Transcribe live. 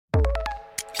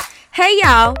Hey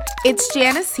y'all, it's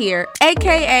Janice here,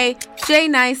 aka J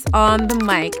Nice on the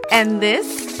mic, and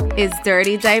this is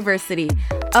Dirty Diversity,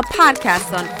 a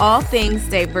podcast on all things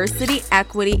diversity,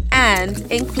 equity, and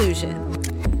inclusion.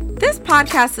 This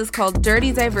podcast is called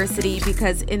Dirty Diversity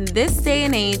because in this day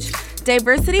and age,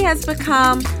 diversity has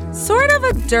become sort of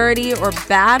a dirty or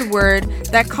bad word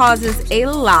that causes a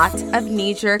lot of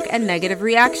knee-jerk and negative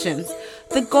reactions.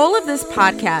 The goal of this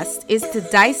podcast is to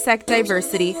dissect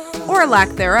diversity, or lack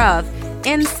thereof,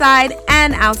 inside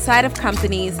and outside of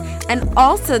companies, and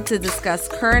also to discuss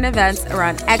current events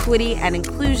around equity and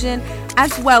inclusion,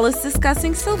 as well as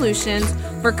discussing solutions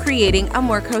for creating a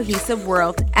more cohesive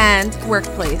world and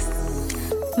workplace.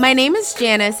 My name is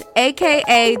Janice,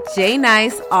 aka J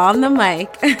Nice on the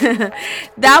mic.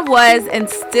 That was and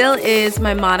still is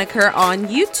my moniker on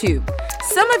YouTube.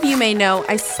 Some of you may know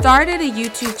I started a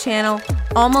YouTube channel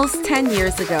almost 10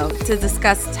 years ago to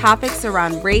discuss topics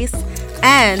around race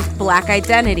and Black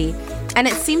identity, and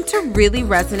it seemed to really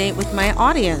resonate with my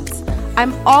audience.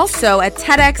 I'm also a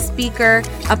TEDx speaker,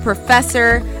 a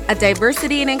professor, a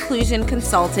diversity and inclusion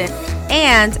consultant,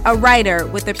 and a writer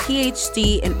with a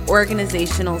PhD in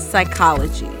organizational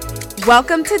psychology.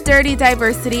 Welcome to Dirty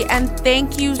Diversity, and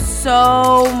thank you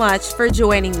so much for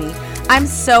joining me. I'm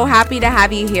so happy to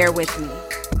have you here with me.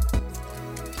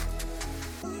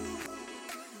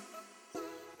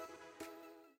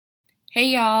 Hey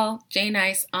y'all, J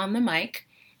Nice on the mic.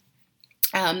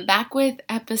 Back with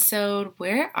episode,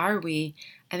 where are we?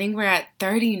 I think we're at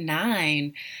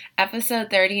 39, episode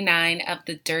 39 of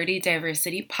the Dirty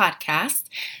Diversity podcast.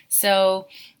 So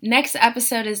next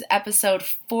episode is episode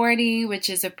 40, which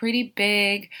is a pretty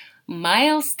big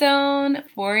milestone,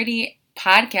 40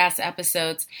 podcast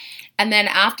episodes. And then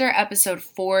after episode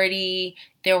 40,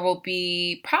 there will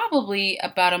be probably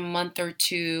about a month or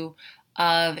two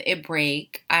of a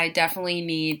break. I definitely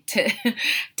need to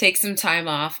take some time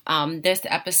off. This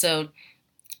episode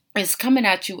is coming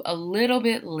at you a little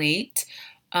bit late,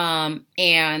 and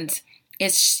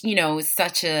it's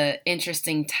such a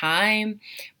interesting time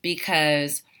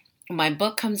because my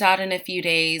book comes out in a few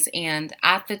days, and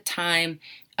at the time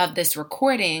of this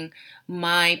recording,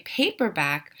 my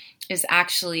paperback is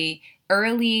actually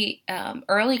early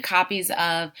copies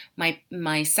of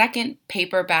my second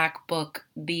paperback book,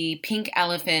 The Pink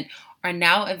Elephant, are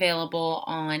now available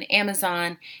on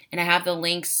Amazon, and I have the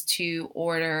links to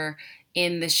order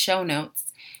in the show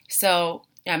notes. So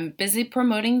I'm busy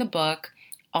promoting the book,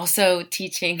 also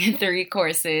teaching 3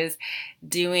 courses,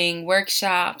 doing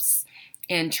workshops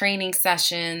and training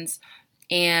sessions,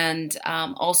 and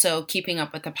also keeping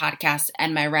up with the podcast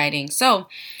and my writing. So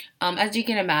as you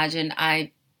can imagine,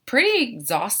 I pretty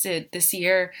exhausted this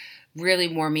year, really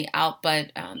wore me out,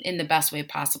 but in the best way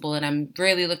possible. And I'm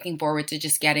really looking forward to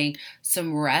just getting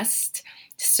some rest.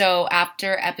 So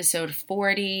after episode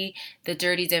 40, the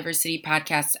Dirty Diversity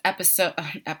podcast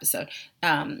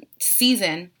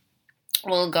season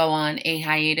will go on a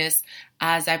hiatus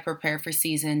as I prepare for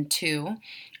season 2.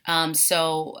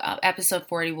 So episode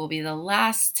 40 will be the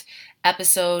last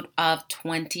episode of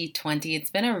 2020.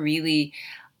 It's been a really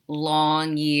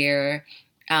long year.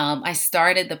 I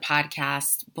started the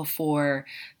podcast before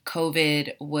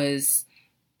COVID was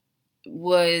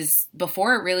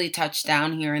before it really touched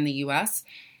down here in the U.S.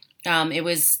 It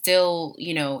was still,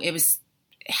 it was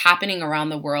happening around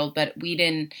the world, but we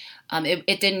didn't,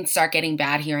 it didn't start getting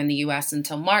bad here in the U.S.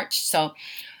 until March. So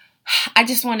I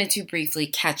just wanted to briefly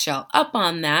catch y'all up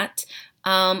on that.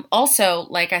 Also,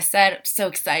 like I said, I'm so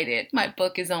excited. My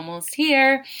book is almost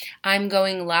here. I'm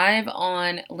going live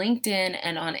on LinkedIn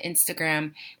and on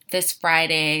Instagram this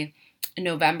Friday,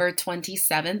 November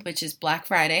 27th, which is Black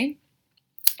Friday.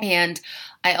 And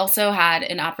I also had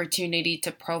an opportunity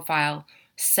to profile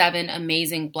 7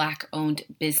 amazing Black-owned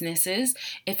businesses.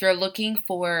 If you're looking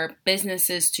for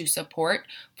businesses to support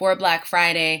for Black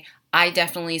Friday, I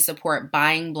definitely support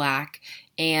Buying Black.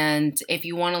 And if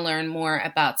you want to learn more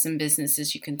about some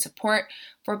businesses you can support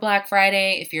for Black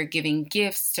Friday, if you're giving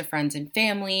gifts to friends and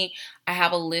family, I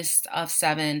have a list of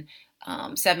 7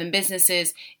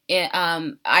 businesses.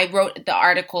 I wrote the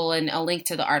article, and a link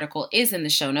to the article is in the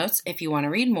show notes if you want to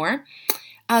read more.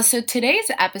 So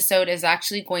today's episode is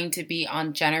actually going to be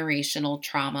on generational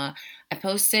trauma. I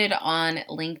posted on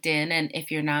LinkedIn, and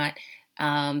if you're not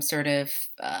I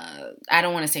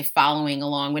don't want to say following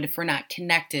along, but if we're not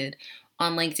connected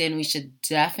on LinkedIn, we should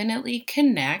definitely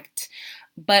connect.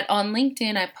 But on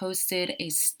LinkedIn, I posted a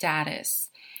status,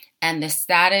 and the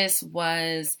status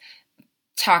was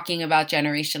talking about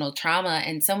generational trauma,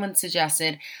 and someone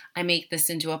suggested I make this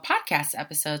into a podcast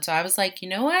episode. So I was like, you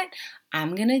know what?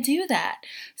 I'm going to do that.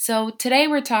 So today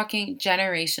we're talking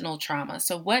generational trauma.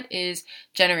 So what is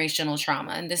generational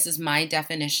trauma? And this is my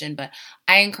definition, but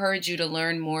I encourage you to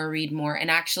learn more, read more. And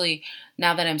actually,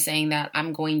 now that I'm saying that,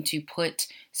 I'm going to put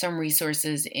some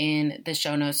resources in the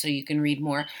show notes so you can read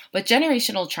more. But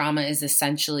generational trauma is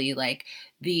essentially like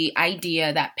the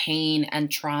idea that pain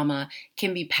and trauma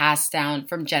can be passed down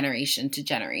from generation to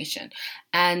generation.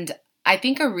 And I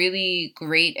think a really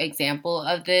great example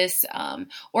of this,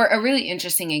 or a really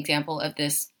interesting example of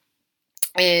this,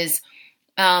 is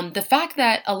the fact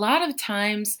that a lot of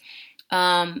times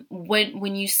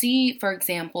when you see, for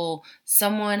example,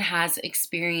 someone has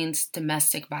experienced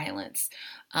domestic violence,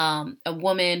 a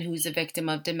woman who's a victim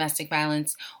of domestic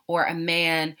violence, or a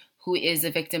man who is a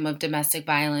victim of domestic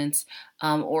violence,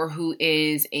 or who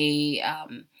is a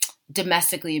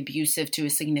domestically abusive to a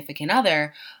significant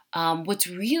other, what's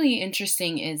really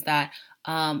interesting is that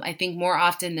I think more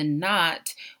often than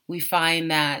not, we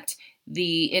find that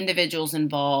the individuals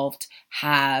involved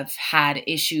have had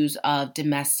issues of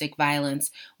domestic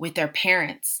violence with their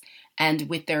parents and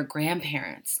with their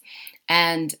grandparents.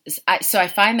 And so I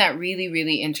find that really,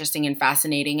 really interesting and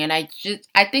fascinating. And I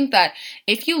think that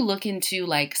if you look into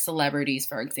like celebrities,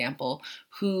 for example,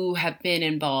 who have been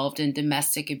involved in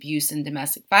domestic abuse and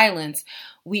domestic violence,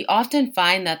 we often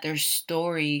find that their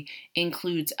story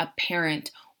includes a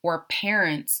parent or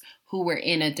parents who were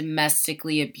in a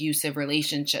domestically abusive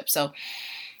relationship. So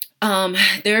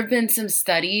there have been some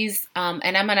studies,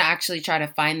 and I'm going to actually try to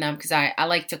find them because I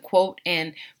like to quote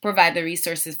and provide the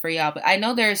resources for y'all. But I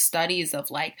know there are studies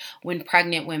of like when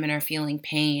pregnant women are feeling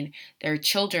pain, their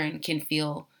children can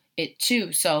feel it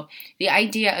too. So the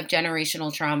idea of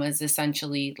generational trauma is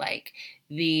essentially like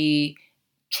the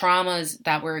traumas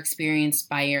that were experienced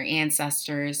by your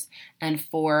ancestors and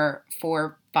for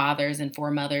fathers and for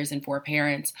mothers and for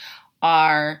parents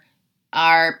are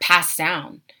passed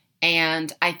down.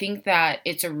 And I think that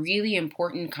it's a really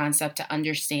important concept to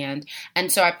understand.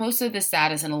 And so I posted this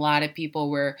status and a lot of people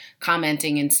were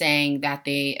commenting and saying that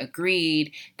they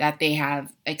agreed that they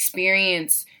have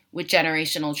experience with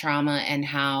generational trauma and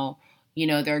how, you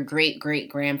know, their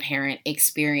great-great-grandparent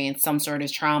experienced some sort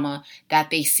of trauma that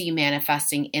they see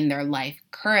manifesting in their life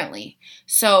currently.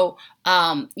 So,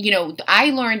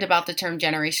 I learned about the term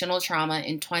generational trauma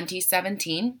in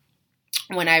 2017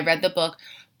 when I read the book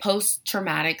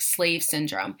Post-Traumatic Slave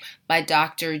Syndrome by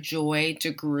Dr. Joy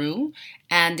DeGruy.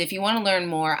 And if you want to learn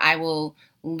more, I will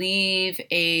leave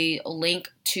a link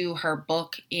to her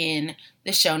book in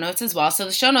the show notes as well. So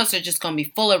the show notes are just going to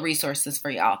be full of resources for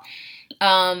y'all.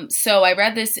 So I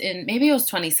read this in, maybe it was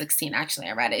 2016, actually,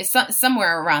 I read it. It's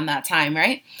somewhere around that time,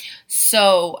 right?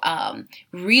 So,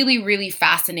 really, really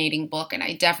fascinating book, and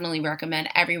I definitely recommend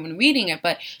everyone reading it.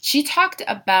 But she talked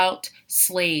about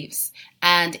slaves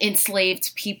and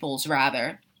enslaved peoples,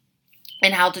 rather,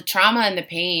 and how the trauma and the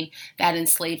pain that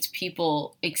enslaved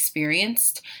people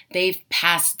experienced, they've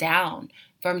passed down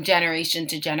from generation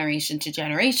to generation to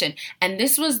generation. And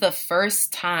this was the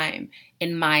first time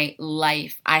in my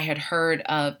life I had heard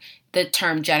of the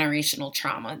term generational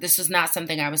trauma. This was not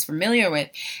something I was familiar with.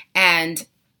 And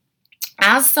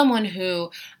as someone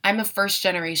who, I'm a first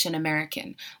generation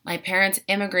American, my parents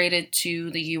immigrated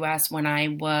to the U.S. when I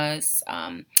was,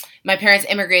 my parents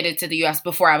immigrated to the U.S.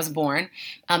 before I was born,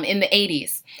 in the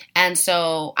 80s. And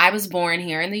so I was born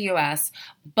here in the U.S.,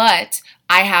 but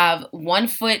I have one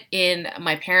foot in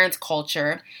my parents'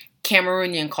 culture,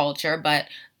 Cameroonian culture, but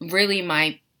really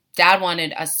my dad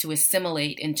wanted us to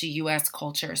assimilate into U.S.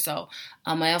 culture. So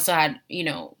I also had,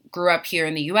 grew up here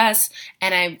in the U.S.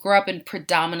 and I grew up in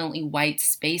predominantly white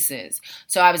spaces.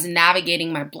 So I was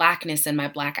navigating my blackness and my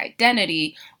black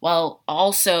identity while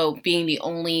also being the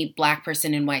only black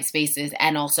person in white spaces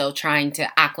and also trying to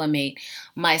acclimate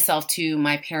myself to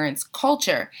my parents'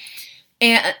 culture.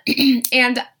 And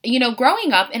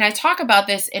growing up, and I talk about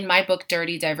this in my book,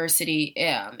 Dirty Diversity,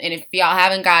 and if y'all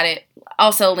haven't got it,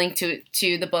 also link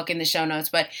to the book in the show notes.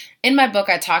 But in my book,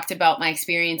 I talked about my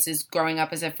experiences growing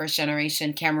up as a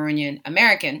first-generation Cameroonian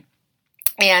American.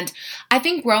 And I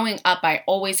think growing up, I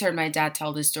always heard my dad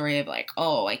tell the story of like,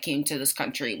 oh, I came to this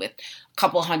country with a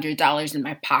couple $100 in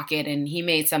my pocket and he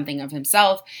made something of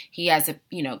himself. He has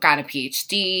got a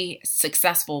PhD,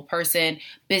 successful person,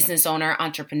 business owner,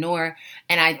 entrepreneur.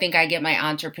 And I think I get my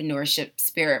entrepreneurship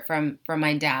spirit from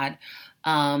my dad.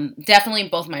 Definitely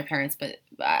both my parents, but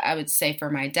I would say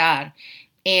for my dad.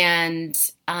 And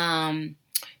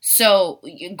So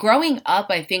growing up,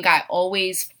 I think I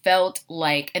always felt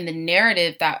like, and the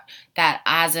narrative that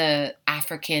as a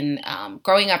African,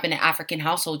 growing up in an African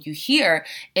household, you hear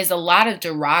is a lot of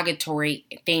derogatory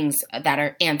things that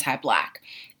are anti-Black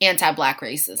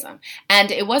racism. And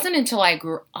it wasn't until I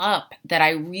grew up that I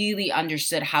really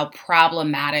understood how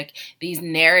problematic these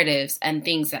narratives and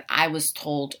things that I was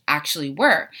told actually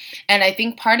were. And I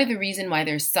think part of the reason why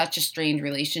there's such a strained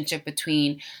relationship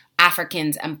between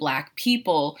Africans and Black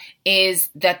people is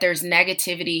that there's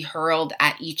negativity hurled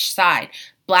at each side.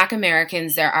 Black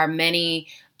Americans, there are many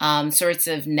sorts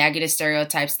of negative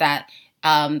stereotypes that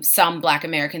some Black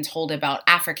Americans hold about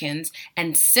Africans,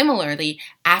 and similarly,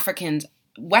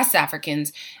 West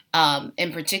Africans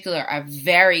in particular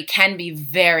can be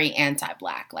very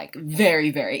anti-Black, like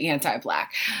very, very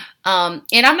anti-Black. And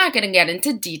I'm not going to get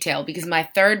into detail because my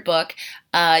third book,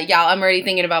 y'all, I'm already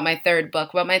thinking about my third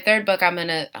book, but my third book, I'm going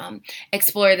to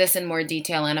explore this in more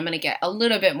detail, and I'm going to get a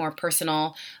little bit more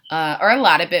personal, or a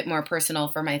lot of bit more personal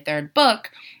for my third book.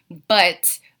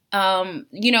 But,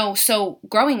 so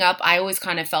growing up, I always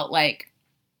kind of felt like,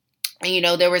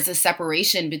 there was a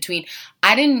separation between,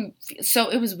 so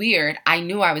it was weird. I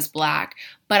knew I was Black,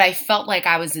 but I felt like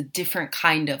I was a different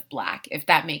kind of Black, if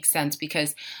that makes sense,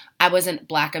 because I wasn't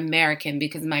Black American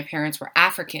because my parents were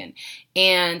African.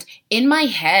 And in my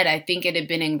head, I think it had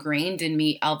been ingrained in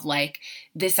me of like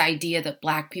this idea that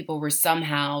Black people were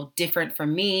somehow different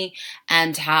from me,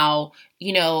 and how,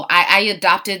 I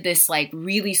adopted this like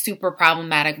really super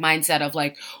problematic mindset of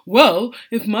like, well,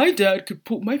 if my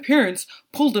parents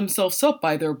pulled themselves up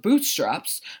by their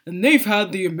bootstraps and they've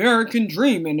had the American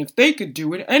dream, and if they could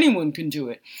do it, anyone can do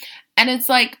it. And it's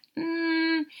like,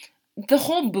 the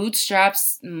whole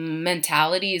bootstraps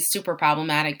mentality is super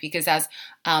problematic because, as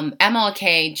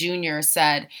MLK Jr.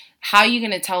 said, how are you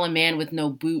going to tell a man with no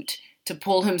boot to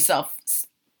pull himself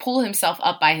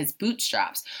up by his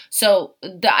bootstraps? So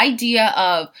the idea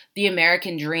of the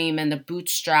American dream and the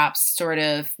bootstraps sort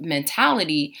of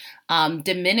mentality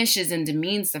diminishes and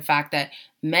demeans the fact that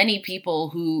many people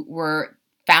who were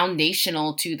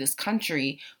foundational to this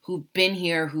country, who've been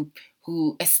here,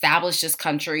 who established this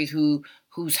country,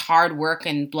 whose hard work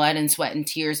and blood and sweat and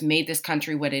tears made this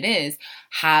country what it is,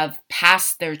 have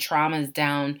passed their traumas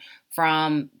down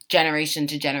from generation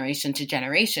to generation to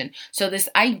generation. So this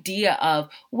idea of,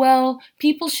 well,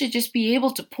 people should just be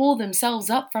able to pull themselves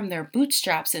up from their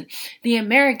bootstraps and the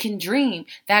American dream,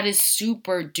 that is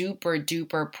super duper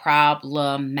duper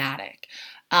problematic.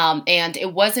 And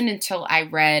it wasn't until I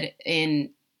read 4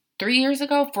 years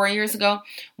ago,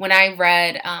 when I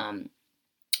read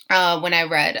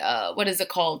what is it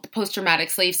called? The post-traumatic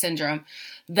slave syndrome,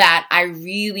 that I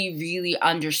really, really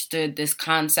understood this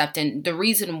concept, and the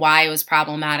reason why it was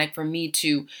problematic for me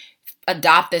to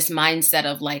adopt this mindset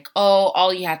of like, oh,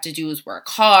 all you have to do is work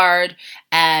hard.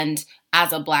 And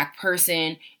as a Black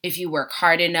person, if you work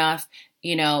hard enough,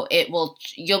 you'll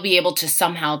be able to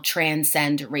somehow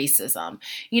transcend racism.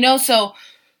 So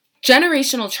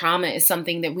generational trauma is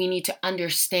something that we need to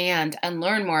understand and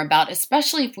learn more about,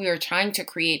 especially if we are trying to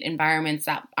create environments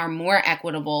that are more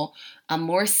equitable,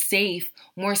 more safe,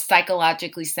 more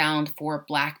psychologically sound for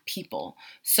Black people.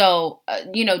 So,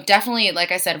 definitely,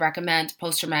 like I said, recommend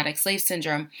post-traumatic slave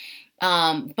syndrome.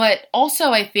 But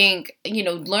also I think,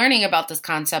 learning about this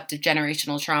concept of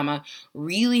generational trauma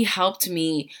really helped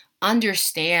me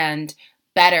understand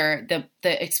better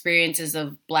the experiences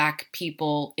of Black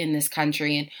people in this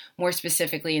country, and more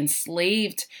specifically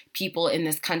enslaved people in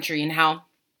this country, and how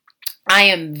I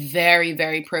am very,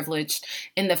 very privileged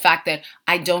in the fact that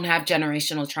I don't have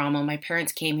generational trauma. My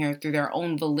parents came here through their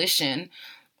own volition,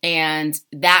 and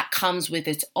that comes with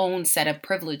its own set of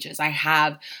privileges. I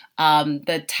have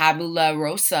the tabula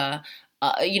rasa.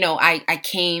 I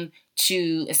came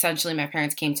to, essentially, my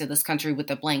parents came to this country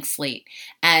with a blank slate.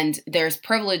 And there's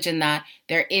privilege in that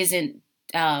there isn't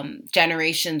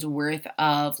generations worth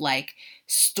of like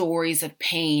stories of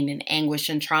pain and anguish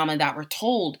and trauma that were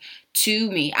told to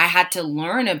me. I had to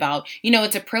learn about,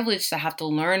 it's a privilege to have to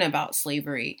learn about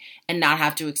slavery and not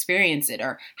have to experience it,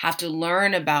 or have to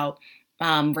learn about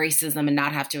racism and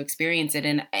not have to experience it.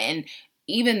 And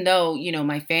even though,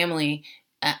 my family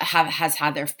has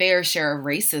had their fair share of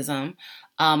racism,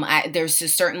 there's a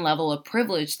certain level of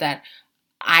privilege that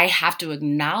I have to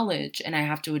acknowledge, and I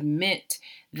have to admit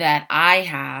that I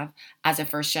have as a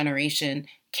first generation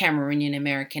Cameroonian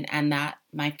American, and that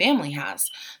my family has.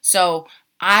 So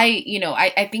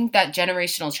I think that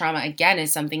generational trauma, again,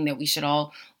 is something that we should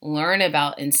all learn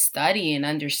about and study and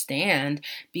understand,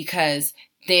 because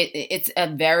it's a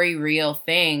very real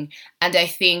thing. And I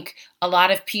think a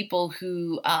lot of people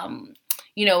who,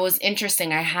 it was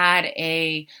interesting.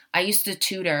 I used to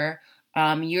tutor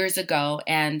years ago,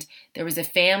 and there was a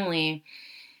family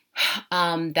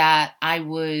that I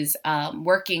was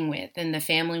working with, and the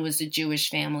family was a Jewish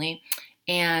family.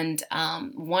 And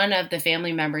one of the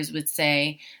family members would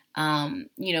say,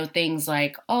 things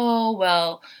like, oh,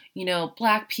 well,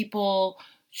 Black people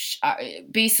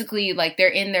basically, like, they're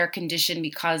in their condition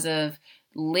because of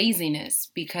laziness,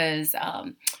 because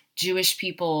Jewish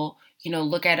people,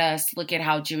 look at us, look at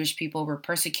how Jewish people were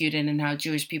persecuted and how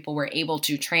Jewish people were able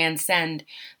to transcend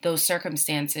those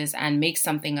circumstances and make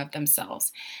something of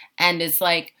themselves. And it's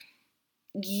like,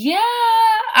 yeah,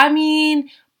 I mean,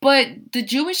 but the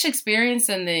Jewish experience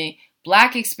and the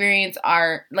Black experience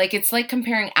are like, it's like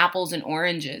comparing apples and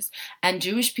oranges. And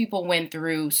Jewish people went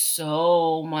through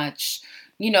so much.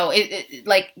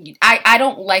 I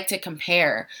don't like to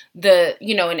compare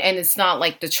and it's not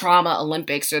like the trauma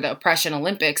Olympics or the oppression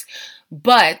Olympics,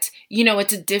 but,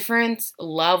 it's a different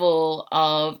level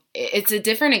it's a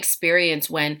different experience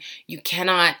when you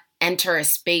cannot enter a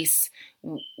space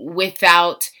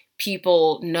without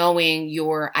people knowing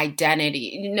your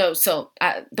identity. So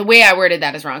the way I worded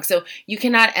that is wrong. So you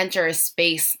cannot enter a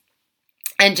space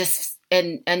and just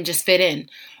fit in.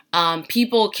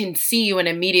 People can see you and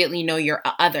immediately know you're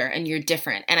other and you're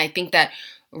different. And I think that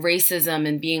racism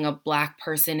and being a Black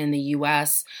person in the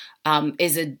U.S.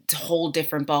 Is a whole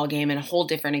different ballgame and a whole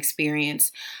different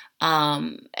experience.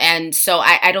 And so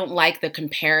I don't like the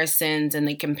comparisons and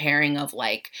the comparing of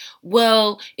like,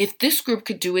 well, if this group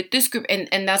could do it, this group,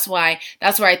 and that's where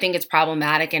I think it's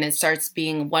problematic, and it starts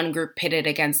being one group pitted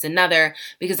against another,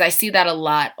 because I see that a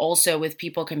lot also with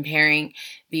people comparing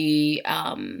the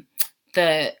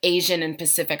Asian and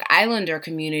Pacific Islander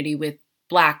community with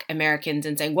Black Americans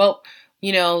and saying, well,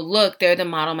 look, they're the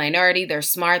model minority. They're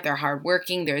smart. They're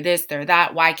hardworking. They're this, they're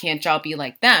that. Why can't y'all be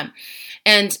like them?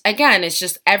 And again, it's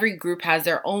just every group has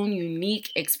their own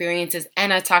unique experiences.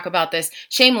 And I talk about this,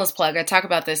 shameless plug, I talk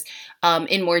about this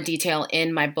in more detail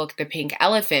in my book, The Pink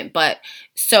Elephant. But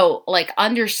so like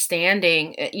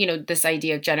understanding, this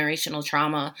idea of generational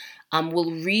trauma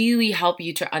will really help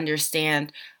you to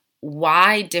understand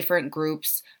how different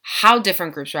groups have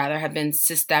been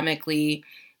systemically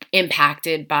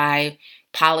impacted by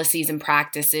policies and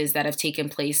practices that have taken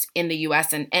place in the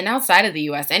U.S. and outside of the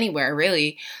U.S., anywhere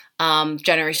really.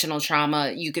 Generational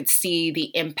trauma, you could see the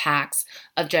impacts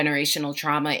of generational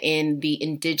trauma in the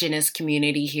indigenous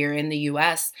community here in the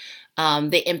U.S.,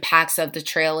 the impacts of the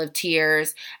Trail of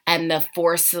Tears and the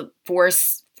forced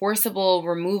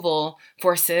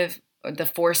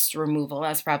removal,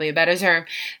 that's probably a better term,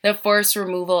 the forced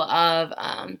removal of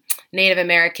Native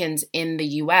Americans in the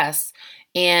U.S.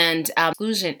 and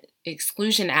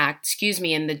Exclusion Act,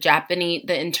 and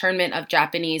the internment of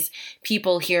Japanese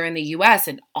people here in the U.S.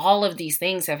 And all of these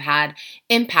things have had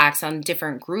impacts on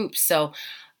different groups. So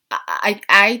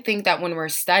I think that when we're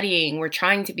studying, we're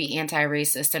trying to be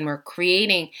anti-racist and we're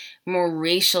creating more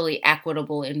racially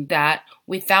equitable in that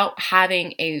without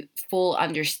having a full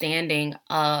understanding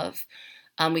of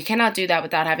we cannot do that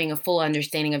without having a full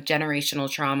understanding of generational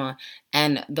trauma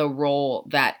and the role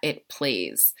that it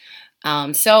plays.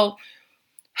 So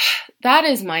that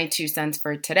is my 2 cents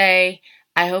for today.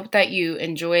 I hope that you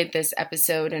enjoyed this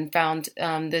episode and found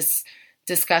this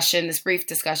brief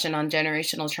discussion on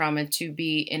generational trauma to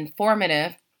be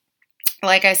informative.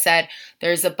 Like I said,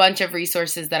 there's a bunch of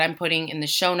resources that I'm putting in the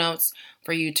show notes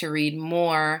for you to read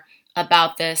more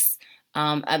about this.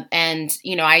 And,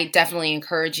 I definitely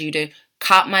encourage you to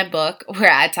cop my book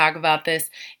where I talk about this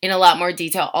in a lot more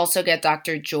detail. Also get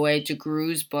Dr. Joy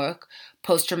DeGruy's book,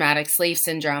 Post-Traumatic Slave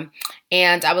Syndrome.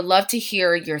 And I would love to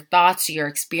hear your thoughts, your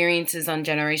experiences on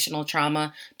generational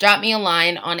trauma. Drop me a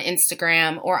line on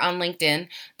Instagram or on LinkedIn.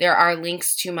 There are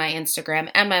links to my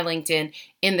Instagram and my LinkedIn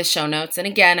in the show notes. And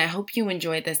again, I hope you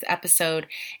enjoyed this episode.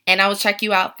 And I will check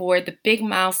you out for the big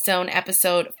milestone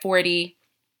episode 40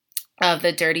 of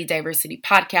the Dirty Diversity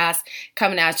podcast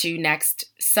coming at you next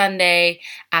Sunday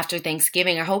after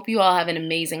Thanksgiving. I hope you all have an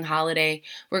amazing holiday,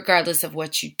 regardless of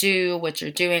what you do, what you're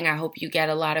doing. I hope you get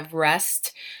a lot of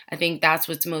rest. I think that's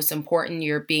what's most important.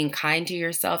 You're being kind to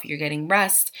yourself. You're getting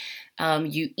rest.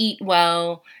 You eat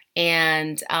well,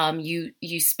 and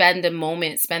you spend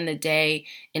the day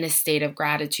in a state of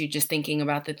gratitude, just thinking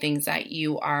about the things that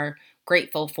you are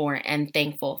grateful for and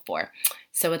thankful for.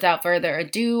 So without further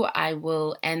ado, I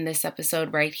will end this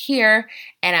episode right here,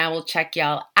 and I will check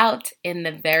y'all out in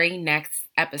the very next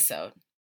episode.